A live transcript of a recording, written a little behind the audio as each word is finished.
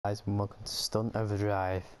Guys, and welcome to Stunt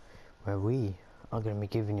Overdrive, where we are going to be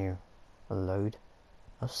giving you a load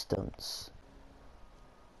of stunts.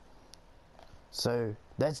 So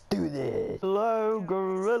let's do this. Hello,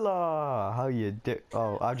 Gorilla. How you do?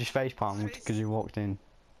 Oh, I just face palmed because you walked in.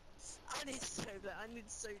 I need soda. I need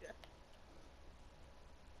soda.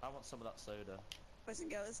 I want some of that soda. Boys and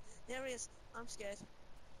girls, there he is. I'm scared.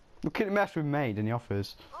 Look at the mess we've made in the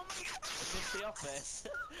office. Oh my god! Is this the office?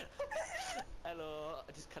 Hello.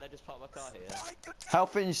 Can I just park my car here?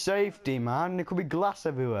 Health and safety, man. There could be glass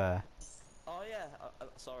everywhere. Oh yeah.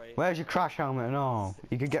 Sorry. Where's your crash helmet and all?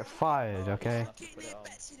 You could get fired, okay? Parking near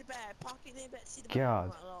Betsy the Bear. Parking near Betsy the Bear.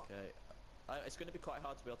 God. Okay. It's going to be quite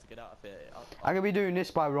hard to be able to get out of here. I'm gonna be doing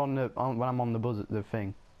this while we're on the when I'm on the buzz the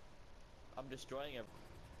thing. I'm destroying it.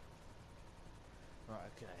 Right.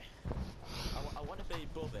 Okay. I want to be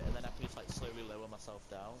above it, and then I can just like slowly lower myself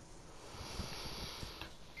down.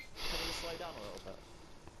 Can you just slow down a little bit?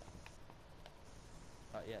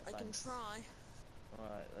 Right. Yeah. I can try.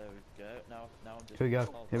 Right. There we go. Now I'm just. Here we go.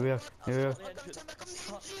 Here we go. Here we go. Oh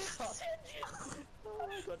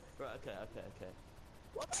my god. Right. Okay.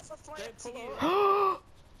 What if I fly up to you?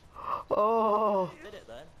 Oh, Did it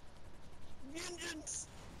then? Vengeance!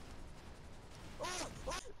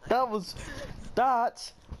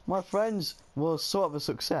 that, my friends, was sort of a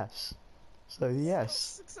success. So yes.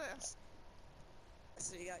 Success.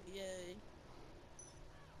 So you got yay.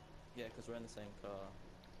 Yeah, because we're in the same car.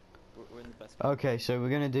 We're in the best car. Okay, so we're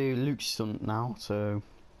gonna do Luke's stunt now. So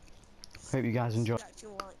hope you guys enjoy. That's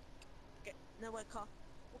your right. Okay, nowhere car.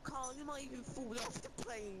 Well, Carl, you might even fall off the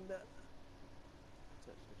plane.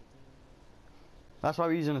 That's why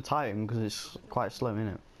we're using a Titan, because it's quite slow, isn't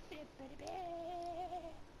it?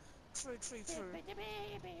 True.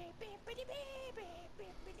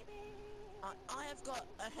 I have got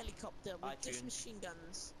a helicopter with just machine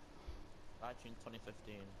guns. iTunes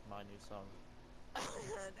 2015, my new song.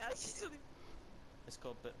 Actually, It's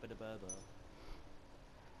called Bit Bit of Burbo.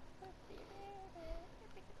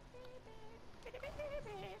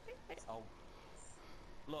 Oh.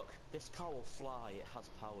 Look, this car will fly, it has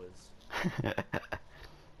powers.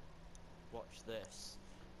 Watch this.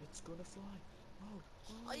 It's gonna fly. Oh.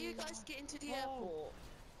 are you guys getting to the airport?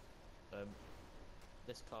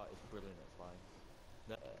 This car is brilliant at flying.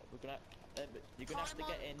 We're gonna. You're gonna have to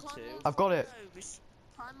get into. I've got it.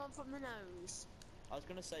 Climb on from the nose. I was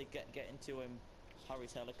gonna say get into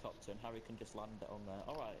Harry's helicopter and Harry can just land it on there.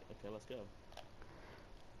 All right. Okay. Let's go.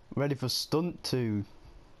 Ready for stunt 2.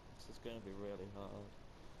 This is gonna be really hard.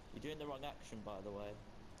 You're doing the wrong action, by the way.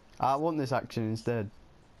 I want this action instead.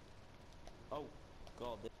 Oh,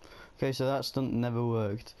 God. Okay, so that stunt never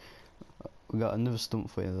worked. We got another stunt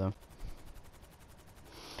for you though.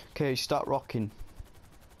 Okay, start rocking.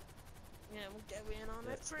 Yeah, we'll go in on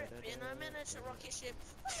a trip in a miniature rocket ship.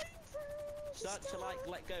 Start to like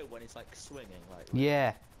let go when it's like swinging, like.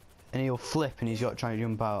 Yeah, and he'll flip and he's got to try and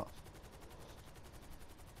jump out.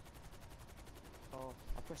 Oh,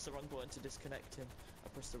 I pressed the wrong button to disconnect him. I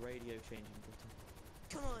pressed the radio changing button.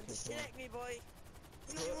 Come on, disconnect me, boy.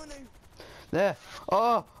 You know you want to. There.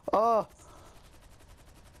 Oh.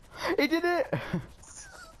 He did it.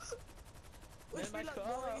 Wish me luck,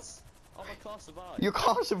 boys. Oh, my car survived. Your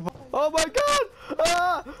car survived. Oh my god.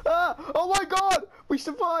 Oh my god. We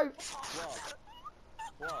survived.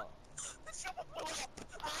 What?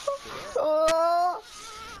 Oh.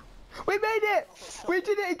 We made it. We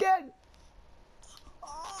did it again.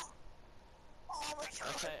 Oh my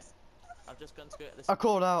god. Okay, I'm just going to go at this. I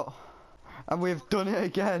called out. And we've done it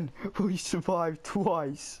again. We survived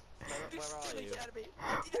twice. Where are you?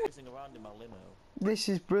 Cruising around in my limo. This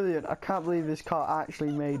is brilliant. I can't believe this car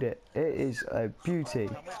actually made it. It is a beauty.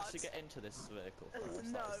 Can we actually get into this vehicle first?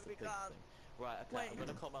 No, That is the we big can't. thing. Right, okay, I'm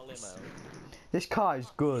gonna call my limo. This car is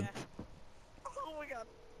good. Yeah. Oh my god.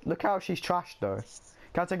 Look how she's trashed though.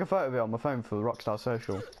 Can I take a photo of it on my phone for the Rockstar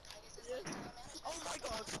Social? Yeah. Oh my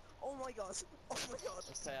god. Oh my god. Oh my god.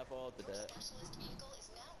 Okay, I've ordered it.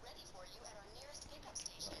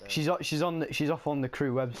 She's off on the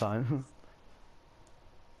crew website.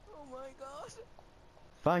 Oh my god.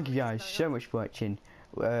 Thank you guys so much for watching.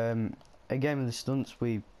 Again with the stunts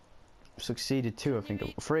we succeeded 2, I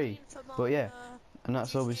think 3. But yeah, and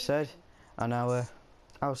that's all we said. And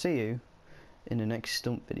I'll see you in the next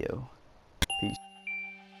stunt video. Peace.